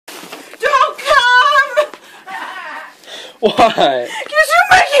What? Because you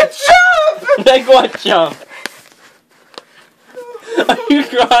make it jump! Make what jump? Are you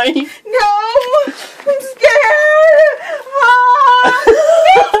crying? No! I'm scared! Ah,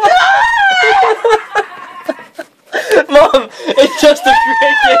 Mom, it's just a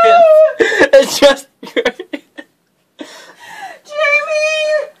cricket. It's just a cricket.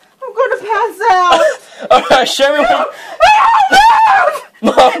 Jamie! I'm going to pass out! Alright, show me what...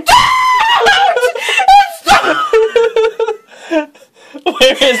 Mom!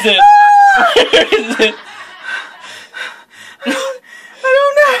 Where is it? Where is it? I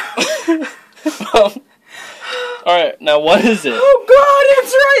don't know. Mom. Alright, now what is it? Oh God,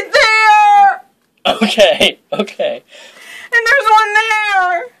 it's right there! Okay, okay. And there's one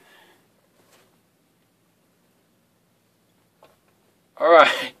there!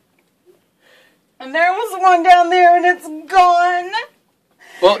 Alright. And there was one down there and it's gone!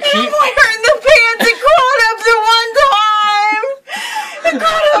 Well, And I'm wearing the pants it crawled up the one time! It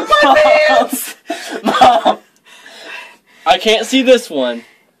crawled up my pants! Mom! I can't see this one.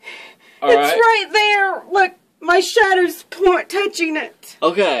 Alright. It's right there! Look, my shadow's touching it.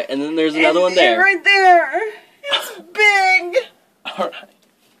 Okay, and then there's another one And there. right there. It's big. Alright.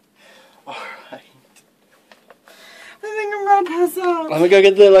 Alright. I think I'm gonna pass out. Let me go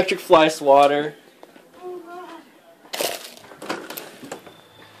get the electric fly swatter.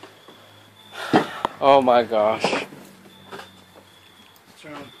 Oh my gosh.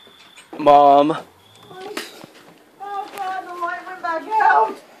 Mom. Oh God, the light went back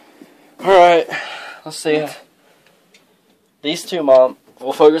out. Alright, let's see. These two, Mom.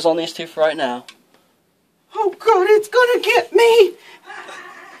 We'll focus on these two for right now. Oh God, it's gonna get me.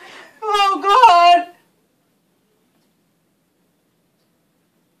 Oh God.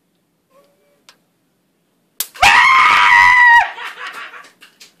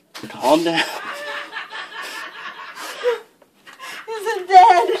 Calm down. Is it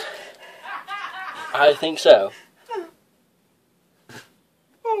dead? I think so.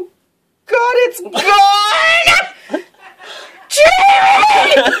 Oh God, it's gone!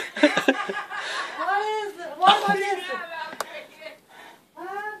 Jamie! What is it? What is it?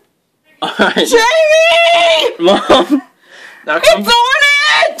 Alright. Jamie! Mom! Now come It's on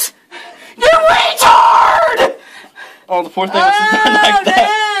it! You retard! Oh, the poor thing was done like that.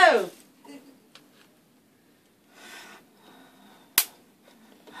 No!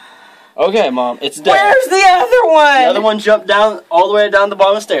 Okay, Mom, it's dead. Where's the other one? The other one jumped down all the way down the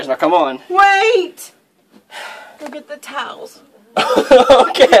bottom of the stairs. Now come on. Wait! Go get the towels.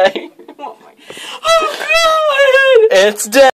 Okay. Oh God! It's dead.